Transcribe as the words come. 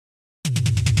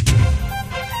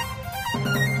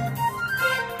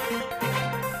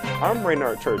I'm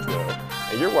Raynard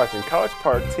Churchwell, and you're watching College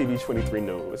Park TV 23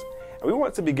 News, and we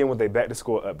want to begin with a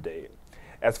back-to-school update.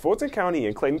 As Fulton County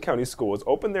and Clayton County schools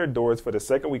opened their doors for the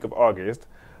second week of August,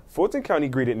 Fulton County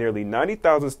greeted nearly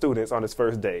 90,000 students on its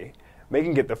first day,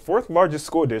 making it the fourth largest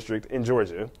school district in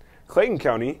Georgia. Clayton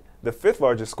County, the fifth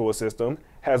largest school system,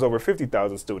 has over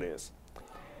 50,000 students.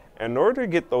 In order to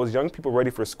get those young people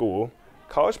ready for school,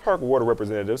 College Park water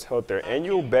representatives held their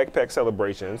annual backpack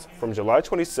celebrations from July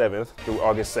 27th through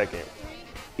August 2nd.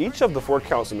 Each of the 4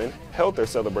 councilmen held their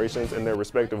celebrations in their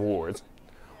respective wards.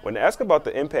 When asked about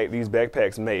the impact these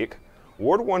backpacks make,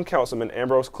 Ward 1 Councilman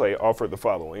Ambrose Clay offered the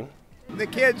following. The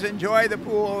kids enjoy the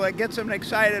pool, it gets them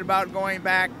excited about going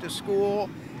back to school,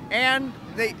 and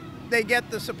they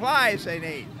get the supplies they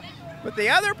need. But the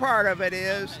other part of it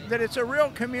is that it's a real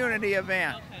community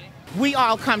event. We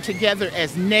all come together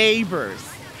as neighbors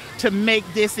to make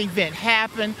this event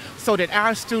happen so that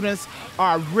our students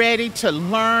are ready to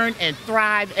learn and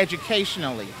thrive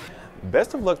educationally.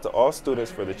 Best of luck to all students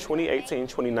for the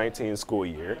 2018-2019 school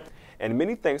year, and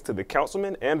many thanks to the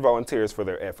councilmen and volunteers for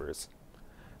their efforts.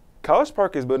 College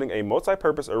Park is building a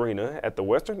multi-purpose arena at the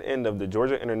western end of the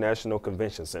Georgia International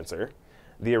Convention Center.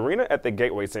 The arena at the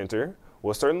Gateway Center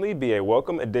will certainly be a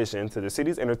welcome addition to the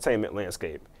city's entertainment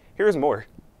landscape. Here's more.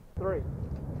 3.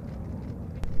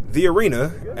 The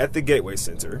arena at the Gateway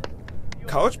Center,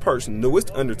 College Park's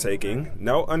newest undertaking,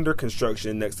 now under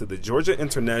construction next to the Georgia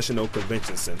International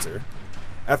Convention Center.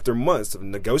 After months of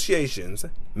negotiations,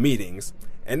 meetings,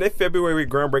 and a February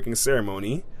groundbreaking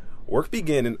ceremony, work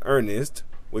began in earnest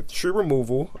with tree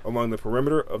removal along the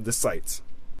perimeter of the site.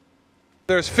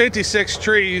 There's 56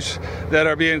 trees that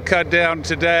are being cut down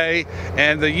today,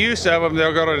 and the use of them,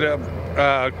 they're going to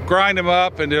grind them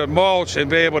up and do mulch and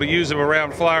be able to use them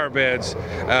around flower beds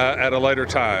at a later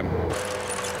time.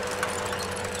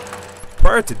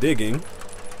 Prior to digging,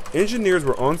 engineers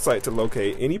were on site to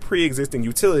locate any pre-existing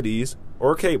utilities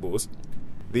or cables.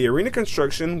 The arena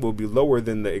construction will be lower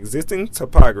than the existing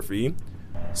topography,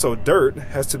 so dirt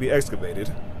has to be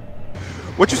excavated.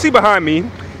 What you see behind me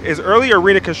is early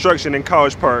arena construction in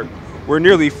College Park, where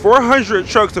nearly 400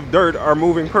 trucks of dirt are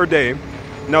moving per day.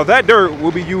 Now that dirt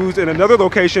will be used in another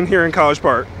location here in College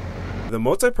Park. The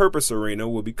multi-purpose arena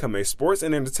will become a sports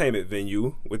and entertainment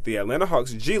venue with the Atlanta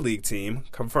Hawks G League team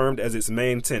confirmed as its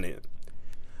main tenant.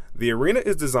 The arena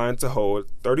is designed to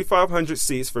hold 3,500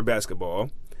 seats for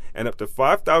basketball and up to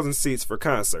 5,000 seats for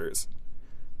concerts.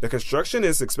 The construction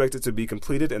is expected to be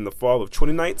completed in the fall of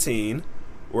 2019,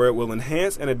 where it will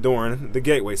enhance and adorn the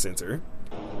Gateway Center.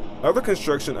 Other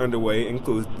construction underway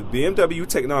includes the BMW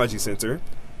Technology Center,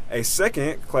 a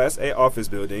second Class A office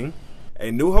building, a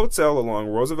new hotel along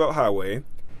Roosevelt Highway,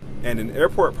 and an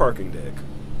airport parking deck.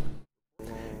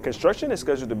 Construction is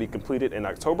scheduled to be completed in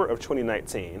October of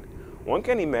 2019. One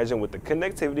can imagine with the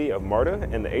connectivity of MARTA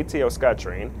and the ATL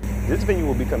SkyTrain, this venue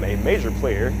will become a major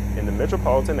player in the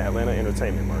metropolitan Atlanta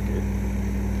entertainment market.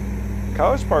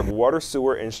 College Park Water,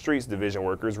 Sewer, and Streets Division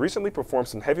workers recently performed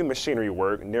some heavy machinery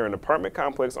work near an apartment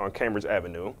complex on Cambridge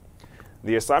Avenue.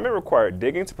 The assignment required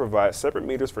digging to provide separate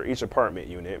meters for each apartment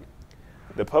unit.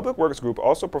 The Public Works Group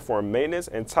also performed maintenance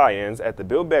and tie-ins at the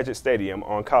Bill Badgett Stadium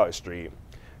on College Street.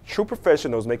 True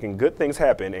professionals making good things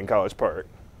happen in College Park.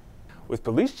 With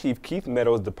Police Chief Keith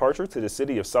Meadows' departure to the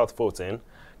city of South Fulton,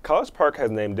 College Park has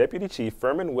named Deputy Chief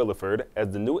Furman Williford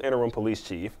as the new interim police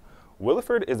chief.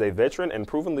 Williford is a veteran and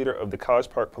proven leader of the College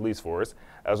Park Police Force,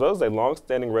 as well as a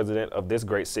long-standing resident of this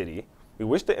great city. We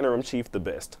wish the interim chief the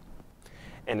best.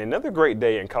 And another great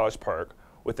day in College Park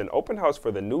with an open house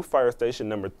for the new fire station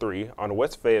number 3 on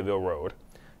West Fayetteville Road.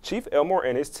 Chief Elmore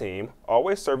and his team,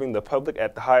 always serving the public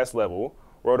at the highest level,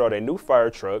 rode out a new fire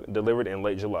truck delivered in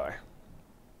late July.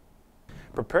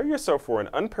 Prepare yourself for an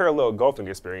unparalleled golfing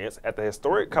experience at the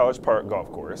historic College Park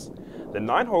Golf Course. The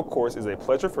 9-hole course is a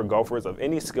pleasure for golfers of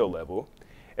any skill level.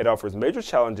 It offers major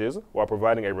challenges while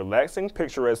providing a relaxing,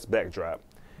 picturesque backdrop.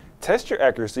 Test your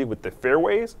accuracy with the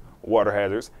fairways, water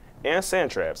hazards, and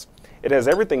sand traps. It has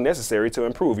everything necessary to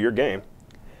improve your game.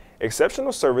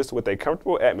 Exceptional service with a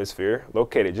comfortable atmosphere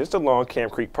located just along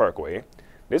Camp Creek Parkway.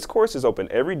 This course is open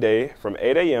every day from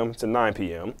 8 a.m. to 9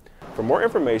 p.m. For more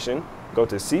information, go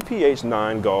to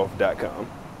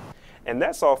cph9golf.com. And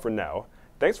that's all for now.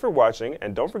 Thanks for watching,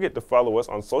 and don't forget to follow us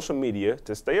on social media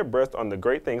to stay abreast on the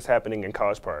great things happening in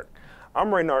College Park.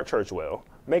 I'm Raynard Churchwell.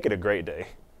 Make it a great day.